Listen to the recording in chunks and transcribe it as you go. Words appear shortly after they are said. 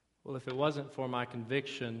Well, if it wasn't for my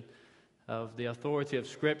conviction of the authority of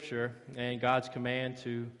Scripture and God's command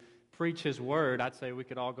to preach His Word, I'd say we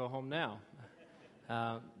could all go home now.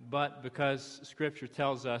 But because Scripture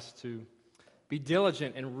tells us to be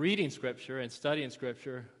diligent in reading Scripture and studying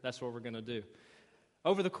Scripture, that's what we're going to do.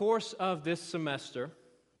 Over the course of this semester,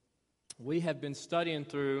 we have been studying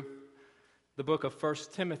through the book of 1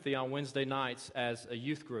 Timothy on Wednesday nights as a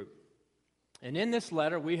youth group. And in this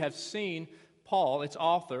letter, we have seen Paul, its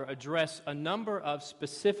author, address a number of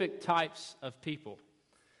specific types of people.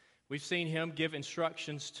 We've seen him give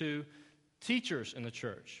instructions to teachers in the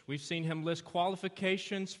church. We've seen him list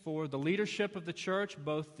qualifications for the leadership of the church,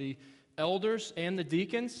 both the elders and the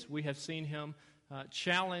deacons. We have seen him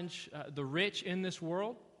challenge the rich in this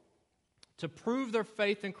world to prove their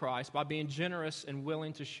faith in Christ by being generous and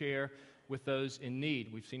willing to share with those in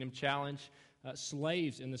need. We've seen him challenge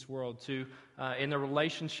slaves in this world to in their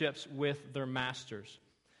relationships with their masters.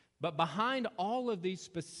 But behind all of these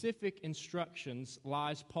specific instructions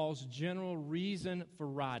lies Paul's general reason for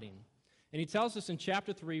writing. And he tells us in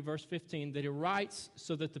chapter 3, verse 15, that he writes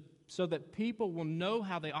so that people will know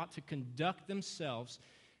how they ought to conduct themselves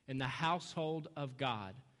in the household of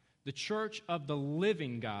God, the church of the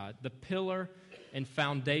living God, the pillar and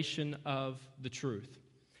foundation of the truth.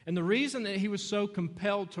 And the reason that he was so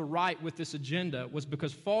compelled to write with this agenda was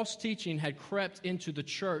because false teaching had crept into the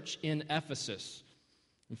church in Ephesus.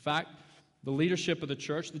 In fact, the leadership of the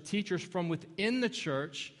church, the teachers from within the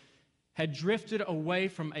church, had drifted away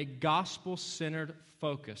from a gospel-centered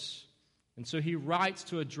focus. And so he writes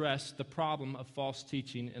to address the problem of false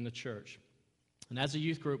teaching in the church. And as a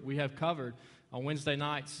youth group, we have covered on Wednesday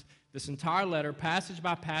nights this entire letter, passage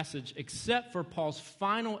by passage, except for Paul's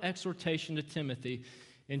final exhortation to Timothy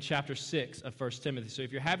in chapter 6 of 1 Timothy. So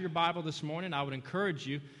if you have your Bible this morning, I would encourage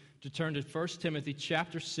you to turn to 1 Timothy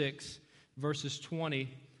chapter 6, verses 20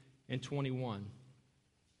 and 21.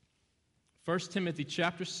 1 Timothy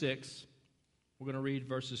chapter 6, we're going to read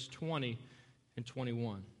verses 20 and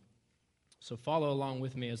 21. So follow along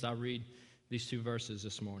with me as I read these two verses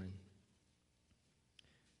this morning.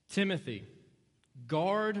 Timothy,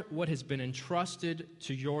 guard what has been entrusted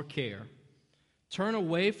to your care. Turn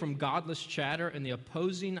away from godless chatter and the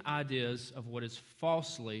opposing ideas of what is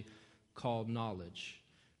falsely called knowledge,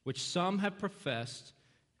 which some have professed,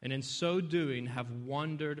 and in so doing have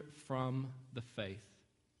wandered from the faith.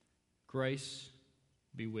 Grace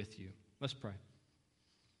be with you. Let's pray.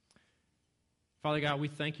 Father God, we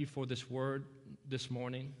thank you for this word this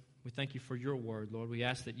morning. We thank you for your word, Lord. We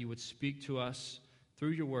ask that you would speak to us through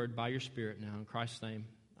your word by your Spirit now. In Christ's name,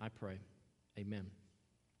 I pray. Amen.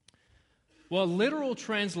 Well, a literal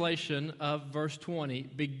translation of verse 20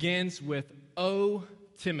 begins with, O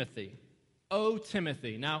Timothy. O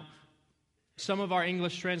Timothy. Now, some of our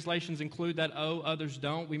English translations include that O, others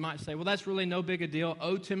don't. We might say, well, that's really no big a deal.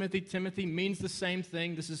 O Timothy, Timothy means the same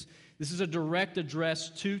thing. This is a direct address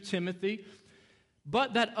to Timothy.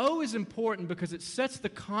 But that O is important because it sets the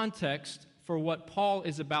context for what Paul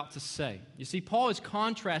is about to say. You see, Paul is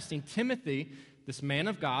contrasting Timothy, this man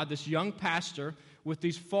of God, this young pastor, with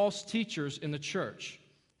these false teachers in the church.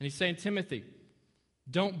 And he's saying, Timothy,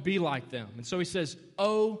 don't be like them. And so he says,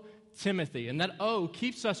 O Timothy. And that O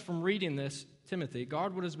keeps us from reading this, Timothy,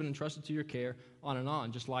 guard what has been entrusted to your care,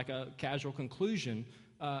 on, just like a casual conclusion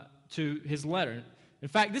to his letter. In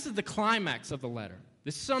fact, this is the climax of the letter.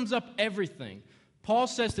 This sums up everything. Paul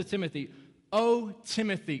says to Timothy, O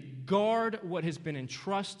Timothy, guard what has been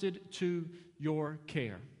entrusted to your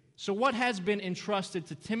care. So what has been entrusted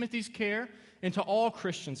to Timothy's care and to all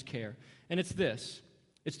Christians' care? And it's this.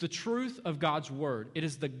 It's the truth of God's word. It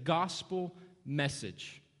is the gospel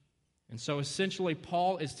message. And so essentially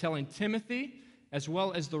Paul is telling Timothy, as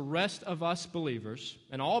well as the rest of us believers,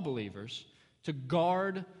 and all believers, to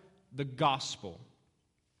guard the gospel.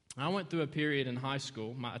 I went through a period in high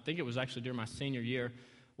school, I think it was actually during my senior year,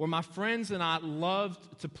 where my friends and I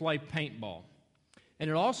loved to play paintball. And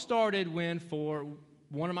it all started when, for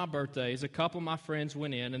one of my birthdays, a couple of my friends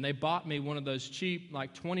went in and they bought me one of those cheap,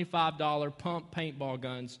 like $25 pump paintball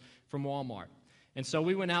guns from Walmart. And so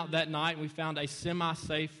we went out that night and we found a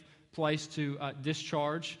semi-safe place to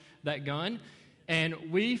discharge that gun. And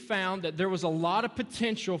we found that there was a lot of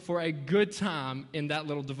potential for a good time in that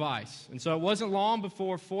little device. And so it wasn't long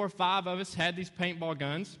before 4 or 5 of us had these paintball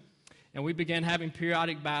guns, and we began having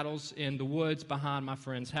periodic battles in the woods behind my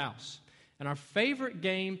friend's house. And our favorite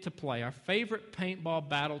game to play, our favorite paintball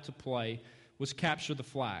battle to play, was Capture the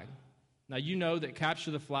Flag. Now, you know that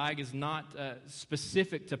Capture the Flag is not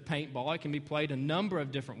specific to paintball. It can be played a number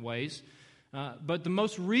of different ways. But the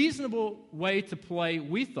most reasonable way to play,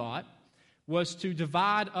 we thought, was to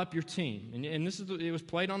divide up your team. And it was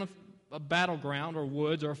played on a battleground or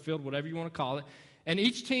woods or a field, whatever you want to call it. And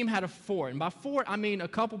each team had a fort. And by fort, I mean a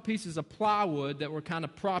couple pieces of plywood that were kind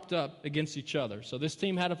of propped up against each other. So this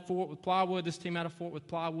team had a fort with plywood. This team had a fort with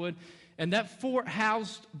plywood. And that fort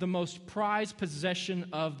housed the most prized possession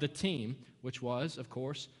of the team, which was, of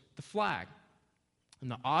course, the flag.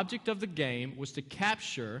 And the object of the game was to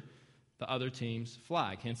capture the other team's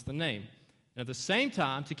flag, hence the name. And at the same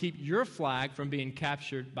time, to keep your flag from being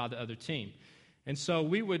captured by the other team. And so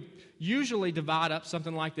we would usually divide up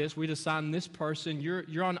something like this. We'd assign this person,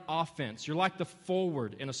 you're on offense. You're like the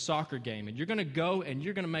forward in a soccer game. And you're going to go and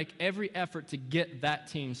you're going to make every effort to get that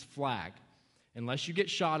team's flag. Unless you get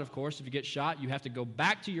shot, of course. If you get shot, you have to go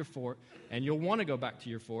back to your fort, and you'll want to go back to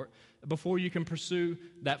your fort before you can pursue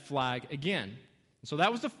that flag again. So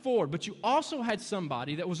that was the forward. But you also had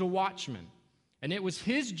somebody that was a watchman. And it was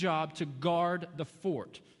his job to guard the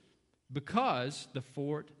fort because the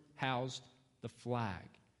fort housed the flag.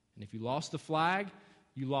 And if you lost the flag,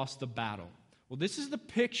 you lost the battle. Well, this is the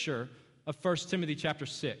picture of 1 Timothy chapter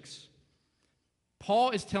 6.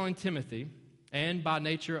 Paul is telling Timothy, and by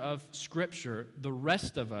nature of Scripture, the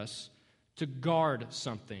rest of us, to guard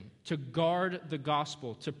something, to guard the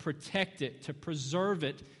gospel, to protect it, to preserve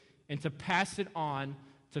it, and to pass it on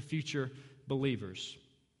to future believers.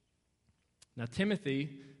 Now,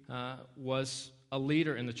 Timothy was a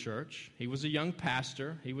leader in the church. He was a young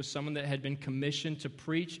pastor. He was someone that had been commissioned to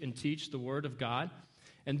preach and teach the Word of God.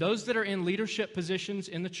 And those that are in leadership positions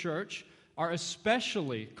in the church are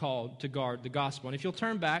especially called to guard the gospel. And if you'll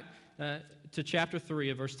turn back to chapter 3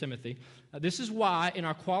 of 1 Timothy, this is why in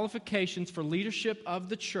our qualifications for leadership of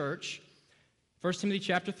the church, 1 Timothy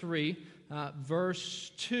chapter 3,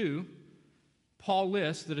 verse 2, Paul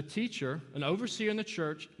lists that a teacher, an overseer in the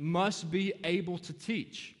church, must be able to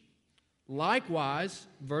teach. Likewise,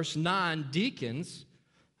 verse 9, deacons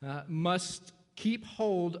must keep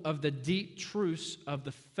hold of the deep truths of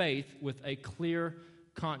the faith with a clear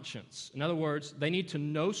conscience. In other words, they need to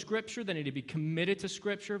know Scripture, they need to be committed to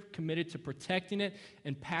Scripture, committed to protecting it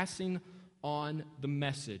and passing on the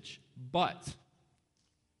message. But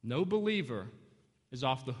no believer is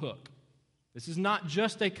off the hook. This is not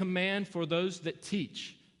just a command for those that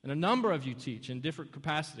teach, and a number of you teach in different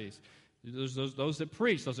capacities. There's those that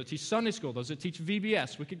preach, those that teach Sunday school, those that teach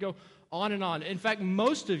VBS. We could go on and on. In fact,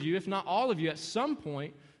 most of you, if not all of you, at some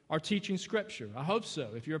point are teaching Scripture. I hope so.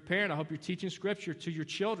 If you're a parent, I hope you're teaching Scripture to your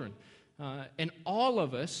children. And all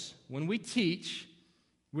of us, when we teach,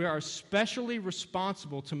 we are especially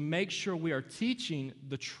responsible to make sure we are teaching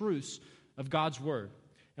the truths of God's Word.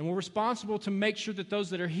 And we're responsible to make sure that those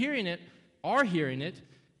that are hearing it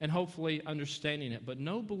and hopefully understanding it. But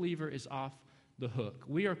no believer is off the hook.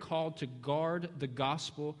 We are called to guard the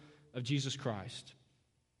gospel of Jesus Christ.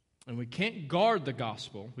 And we can't guard the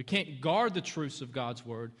gospel, we can't guard the truths of God's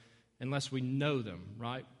Word unless we know them,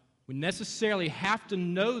 right? We necessarily have to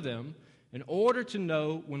know them in order to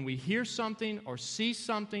know when we hear something or see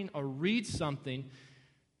something or read something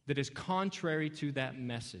that is contrary to that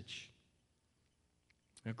message.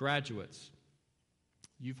 Now, graduates,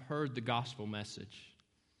 you've heard the gospel message.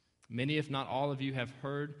 Many, if not all of you, have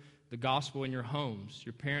heard the gospel in your homes.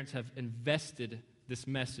 Your parents have invested this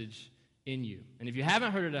message in you. And if you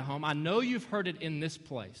haven't heard it at home, I know you've heard it in this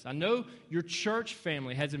place. I know your church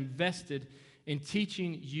family has invested in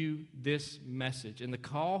teaching you this message. And the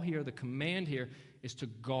call here, the command here, is to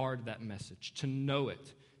guard that message, to know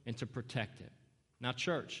it, and to protect it. Now,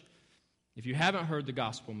 church, if you haven't heard the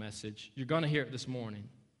gospel message, you're going to hear it this morning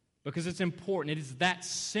because it's important. It is that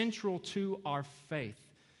central to our faith.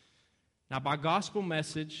 Now, by gospel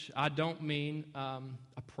message, I don't mean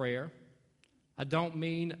a prayer. I don't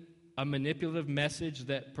mean a manipulative message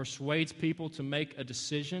that persuades people to make a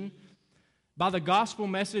decision. By the gospel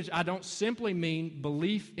message, I don't simply mean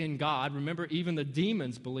belief in God. Remember, even the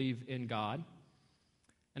demons believe in God.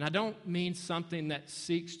 And I don't mean something that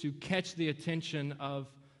seeks to catch the attention of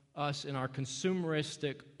us in our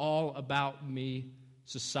consumeristic, all-about-me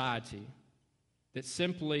society that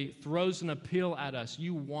simply throws an appeal at us.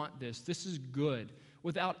 You want this. This is good.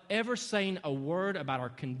 Without ever saying a word about our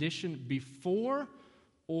condition before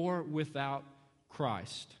or without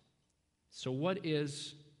Christ. So what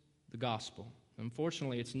is the gospel?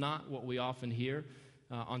 Unfortunately, it's not what we often hear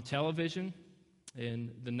on television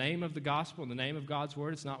in the name of the gospel, in the name of God's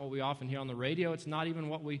Word. It's not what we often hear on the radio. It's not even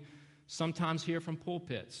what we sometimes hear from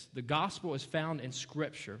pulpits. The gospel is found in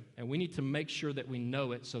Scripture, and we need to make sure that we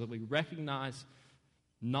know it so that we recognize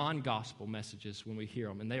non-gospel messages when we hear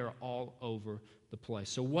them, and they are all over the place.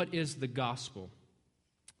 So what is the gospel?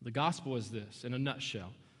 The gospel is this, in a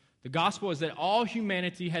nutshell. The gospel is that all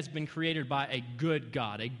humanity has been created by a good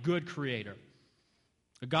God, a good creator,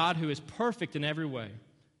 a God who is perfect in every way,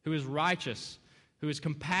 who is righteous, who is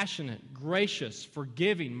compassionate, gracious,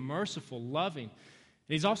 forgiving, merciful, loving. And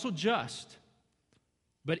he's also just.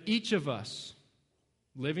 But each of us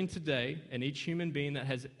living today, and each human being that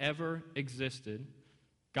has ever existed,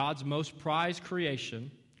 God's most prized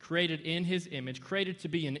creation, created in his image, created to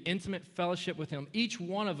be in intimate fellowship with him, each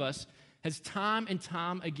one of us has time and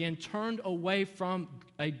time again turned away from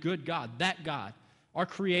a good God, that God, our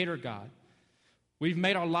creator God. We've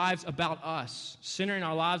made our lives about us, centering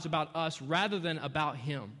our lives about us rather than about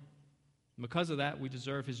him. And because of that, we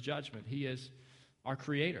deserve his judgment. He is our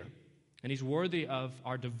creator, and he's worthy of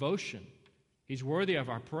our devotion. He's worthy of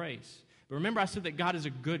our praise. But remember, I said that God is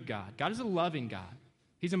a good God. God is a loving God.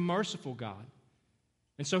 He's a merciful God.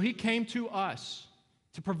 And so he came to us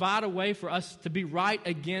to provide a way for us to be right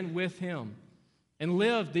again with him and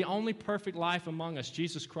live the only perfect life among us,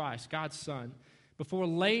 Jesus Christ, God's Son, before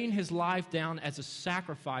laying his life down as a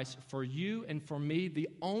sacrifice for you and for me, the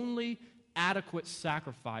only adequate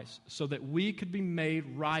sacrifice so that we could be made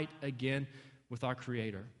right again with our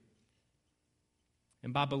Creator.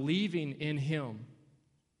 And by believing in him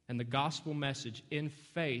and the gospel message in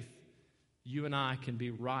faith, you and I can be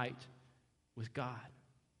right with God.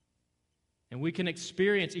 And we can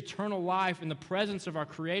experience eternal life in the presence of our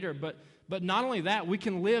Creator. But not only that, we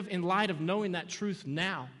can live in light of knowing that truth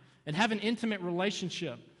now and have an intimate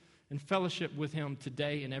relationship and fellowship with him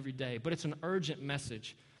today and every day. But it's an urgent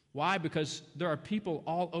message. Why? Because there are people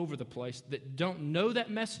all over the place that don't know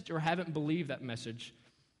that message or haven't believed that message.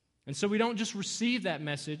 And so we don't just receive that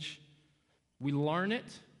message, we learn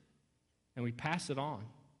it and we pass it on.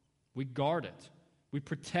 We guard it. We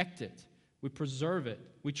protect it. We preserve it.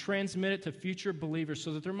 We transmit it to future believers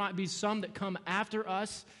so that there might be some that come after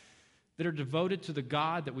us that are devoted to the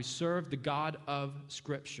God that we serve, the God of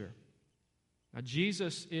Scripture. Now,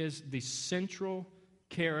 Jesus is the central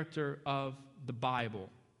character of the Bible.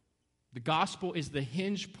 The gospel is the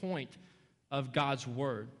hinge point of God's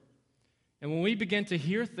Word. And when we begin to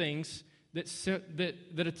hear things that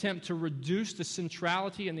attempt to reduce the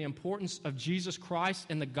centrality and the importance of Jesus Christ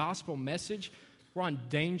and the gospel message, we're on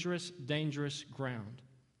dangerous, dangerous ground.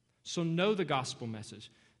 So know the gospel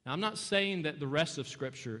message. Now, I'm not saying that the rest of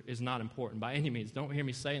Scripture is not important by any means. Don't hear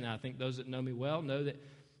me saying that. I think those that know me well know that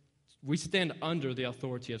we stand under the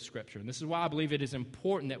authority of Scripture. And this is why I believe it is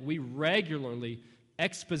important that we regularly,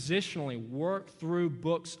 expositionally work through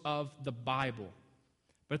books of the Bible.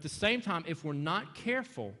 But at the same time, if we're not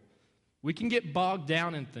careful, we can get bogged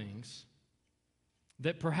down in things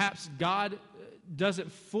that perhaps God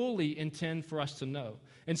doesn't fully intend for us to know.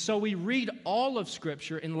 And so we read all of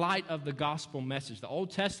Scripture in light of the gospel message. The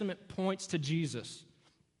Old Testament points to Jesus.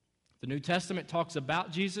 The New Testament talks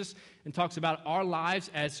about Jesus and talks about our lives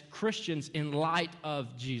as Christians in light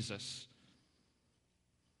of Jesus.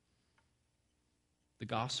 The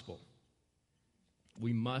gospel.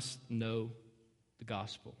 We must know the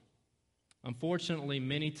gospel. Unfortunately,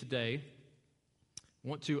 many today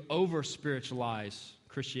want to over-spiritualize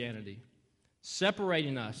Christianity,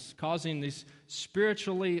 separating us, causing these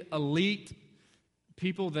spiritually elite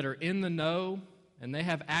people that are in the know and they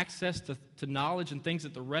have access to knowledge and things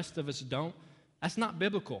that the rest of us don't. That's not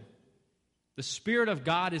biblical. The Spirit of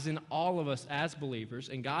God is in all of us as believers,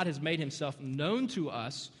 and God has made himself known to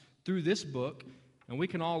us through this book, and we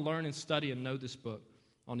can all learn and study and know this book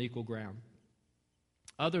on equal ground.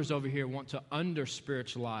 Others over here want to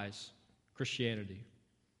under-spiritualize Christianity,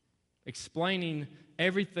 explaining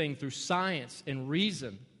everything through science and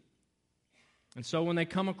reason. And so when they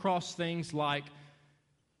come across things like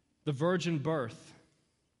the virgin birth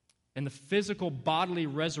and the physical bodily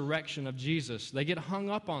resurrection of Jesus, they get hung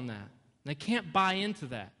up on that. They can't buy into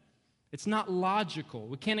that. It's not logical.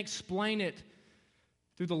 We can't explain it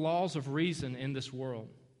through the laws of reason in this world.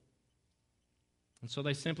 And so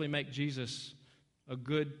they simply make Jesus a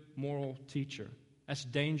good moral teacher. That's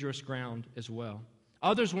dangerous ground as well.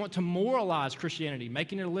 Others want to moralize Christianity,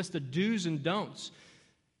 making it a list of do's and don'ts.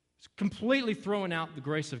 It's completely throwing out the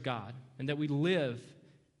grace of God and that we live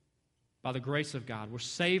by the grace of God. We're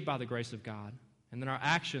saved by the grace of God. And then our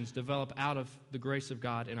actions develop out of the grace of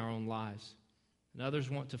God in our own lives. And others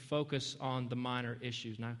want to focus on the minor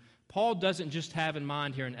issues. Now, Paul doesn't just have in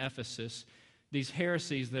mind here in Ephesus these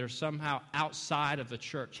heresies that are somehow outside of the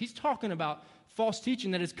church. He's talking about false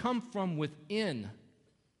teaching that has come from within.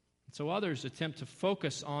 So others attempt to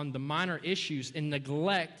focus on the minor issues and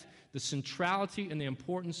neglect the centrality and the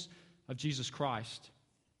importance of Jesus Christ.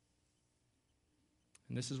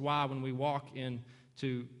 And this is why when we walk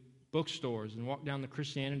into bookstores and walk down the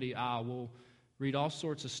Christianity aisle, we'll read all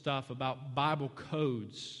sorts of stuff about Bible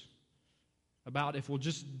codes, about if we'll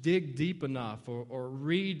just dig deep enough or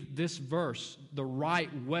read this verse the right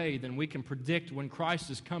way, then we can predict when Christ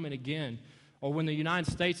is coming again or when the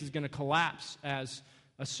United States is going to collapse as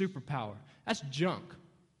a superpower. That's junk.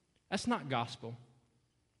 That's not gospel.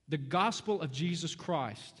 The gospel of Jesus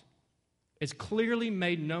Christ is clearly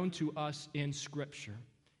made known to us in Scripture.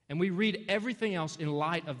 And we read everything else in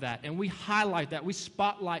light of that, and we highlight that, we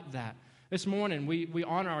spotlight that. This morning, we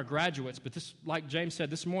honor our graduates, but this, like James said,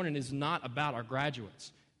 this morning is not about our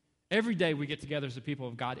graduates. Every day we get together as the people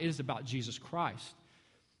of God, it is about Jesus Christ.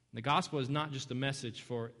 The gospel is not just a message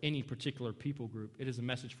for any particular people group. It is a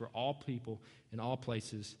message for all people in all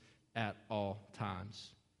places at all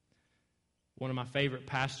times. One of my favorite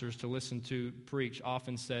pastors to listen to preach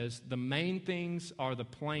often says, the main things are the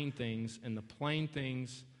plain things, and the plain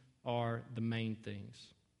things are the main things.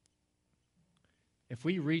 If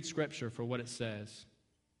we read Scripture for what it says,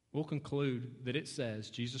 we'll conclude that it says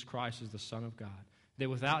Jesus Christ is the Son of God, that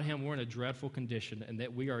without Him we're in a dreadful condition, and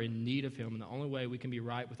that we are in need of Him, and the only way we can be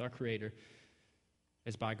right with our Creator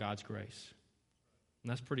is by God's grace. And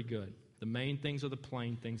that's pretty good. The main things are the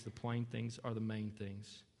plain things are the main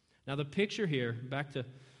things. Now the picture here, back to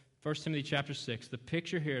 1 Timothy chapter 6, the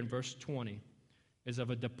picture here in verse 20 is of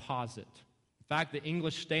a deposit. In fact, the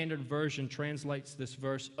English Standard Version translates this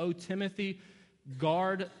verse, "O Timothy,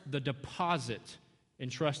 guard the deposit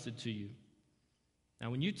entrusted to you." Now,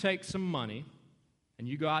 when you take some money and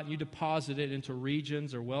you go out and you deposit it into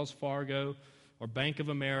Regions or Wells Fargo or Bank of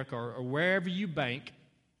America or wherever you bank,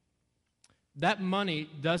 that money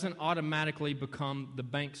doesn't automatically become the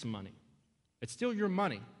bank's money. It's still your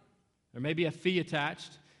money. There may be a fee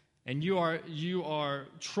attached, and you are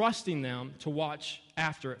trusting them to watch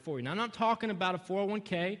after it for you. Now, I'm not talking about a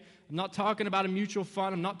 401k. I'm not talking about a mutual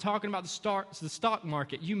fund. I'm not talking about the stock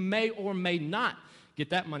market. You may or may not get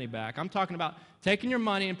that money back. I'm talking about taking your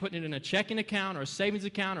money and putting it in a checking account or a savings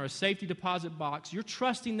account or a safety deposit box. You're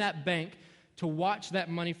trusting that bank to watch that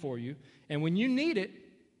money for you, and when you need it,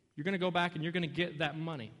 you're going to go back and you're going to get that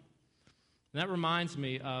money. And that reminds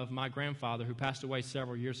me of my grandfather who passed away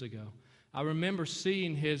several years ago. I remember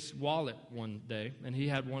seeing his wallet one day, and he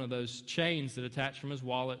had one of those chains that attached from his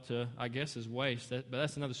wallet to, I guess, his waist, but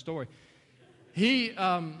that's another story.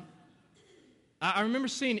 I remember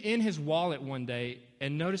seeing in his wallet one day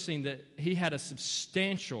and noticing that he had a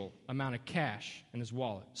substantial amount of cash in his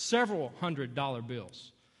wallet, several $100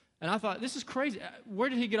 bills. And I thought, this is crazy. Where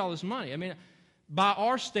did he get all this money? I mean, by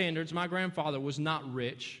our standards, my grandfather was not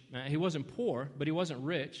rich. He wasn't poor, but he wasn't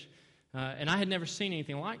rich. And I had never seen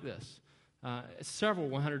anything like this. Several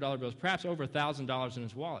 $100 bills, perhaps over $1,000 in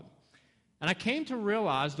his wallet. And I came to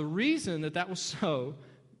realize the reason that was so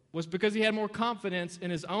was because he had more confidence in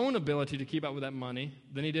his own ability to keep up with that money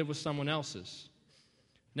than he did with someone else's.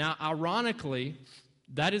 Now, ironically,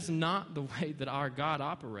 that is not the way that our God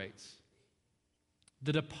operates.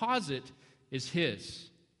 The deposit is His.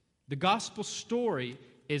 The gospel story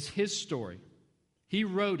is His story. He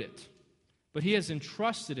wrote it, but He has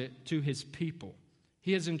entrusted it to His people.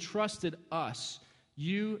 He has entrusted us,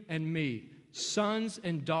 you and me, sons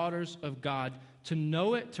and daughters of God, to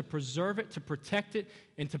know it, to preserve it, to protect it,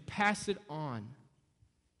 and to pass it on,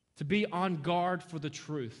 to be on guard for the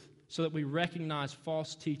truth so that we recognize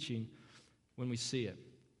false teaching when we see it.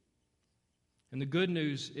 And the good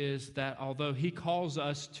news is that although He calls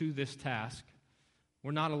us to this task,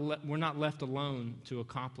 we're not left alone to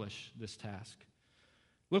accomplish this task.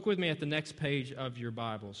 Look with me at the next page of your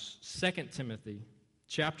Bibles, 2 Timothy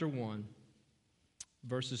chapter 1,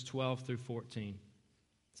 verses 12 through 14.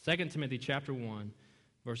 2 Timothy chapter 1,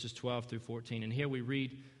 verses 12 through 14. And here we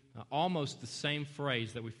read almost the same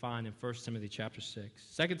phrase that we find in 1 Timothy chapter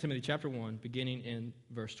 6. 2 Timothy chapter 1, beginning in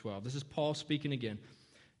verse 12. This is Paul speaking again.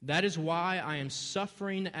 "That is why I am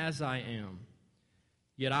suffering as I am.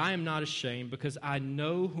 Yet I am not ashamed, because I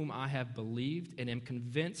know whom I have believed and am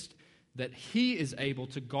convinced that He is able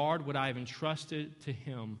to guard what I have entrusted to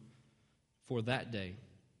Him for that day."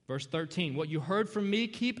 Verse 13, "What you heard from me,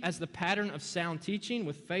 keep as the pattern of sound teaching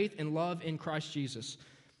with faith and love in Christ Jesus.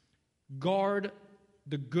 Guard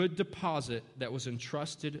the good deposit that was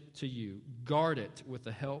entrusted to you. Guard it with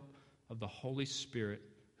the help of the Holy Spirit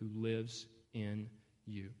who lives in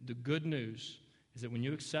you." The good news is that when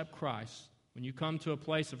you accept Christ, when you come to a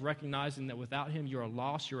place of recognizing that without Him you are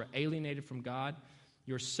lost, you are alienated from God,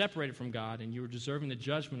 you are separated from God, and you are deserving the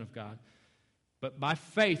judgment of God. But by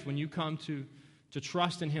faith, when you come to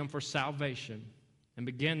trust in Him for salvation and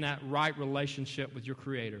begin that right relationship with your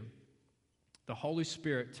Creator, the Holy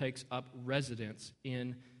Spirit takes up residence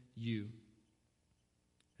in you.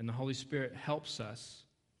 And the Holy Spirit helps us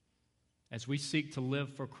as we seek to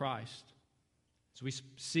live for Christ, as we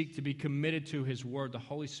seek to be committed to His Word, the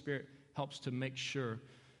Holy Spirit helps to make sure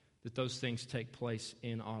that those things take place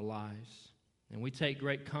in our lives. And we take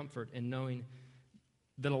great comfort in knowing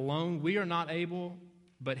that alone we are not able,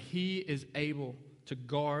 but He is able to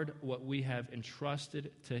guard what we have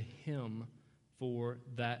entrusted to Him for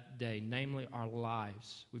that day, namely our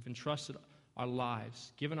lives. We've entrusted our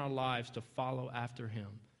lives, given our lives to follow after Him.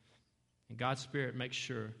 And God's Spirit makes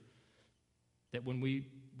sure that when we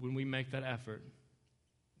make that effort,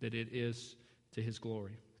 that it is to His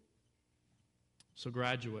glory. So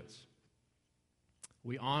graduates,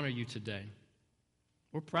 we honor you today.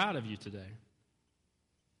 We're proud of you today.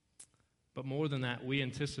 But more than that, we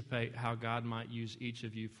anticipate how God might use each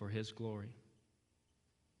of you for His glory.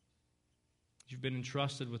 You've been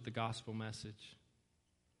entrusted with the gospel message.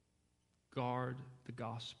 Guard the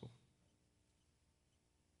gospel.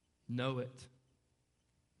 Know it.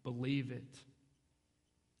 Believe it.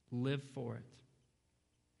 Live for it.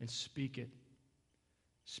 And speak it.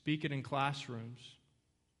 Speak it in classrooms.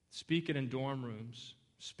 Speak it in dorm rooms.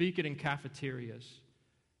 Speak it in cafeterias.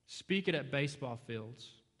 Speak it at baseball fields.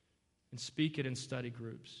 And speak it in study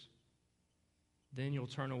groups. Then you'll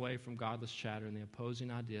turn away from godless chatter and the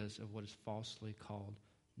opposing ideas of what is falsely called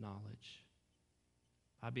knowledge.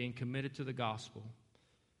 By being committed to the gospel,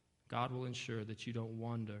 God will ensure that you don't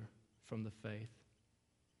wander from the faith.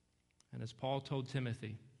 And as Paul told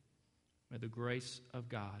Timothy, may the grace of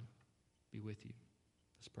God be with you.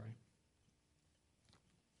 Let's pray.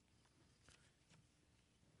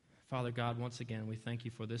 Father God, once again, we thank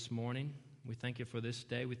you for this morning. We thank you for this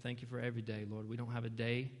day. We thank you for every day, Lord. We don't have a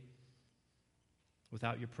day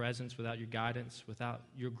without your presence, without your guidance, without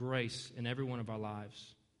your grace in every one of our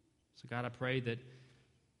lives. So God, I pray that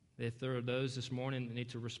if there are those this morning that need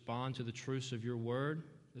to respond to the truths of your word,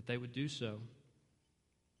 that they would do so.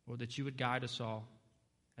 Or that you would guide us all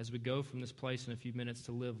as we go from this place in a few minutes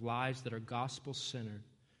to live lives that are gospel-centered,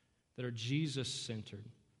 that are Jesus-centered,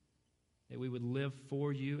 that we would live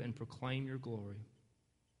for you and proclaim your glory.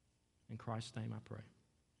 In Christ's name I pray.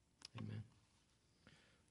 Amen.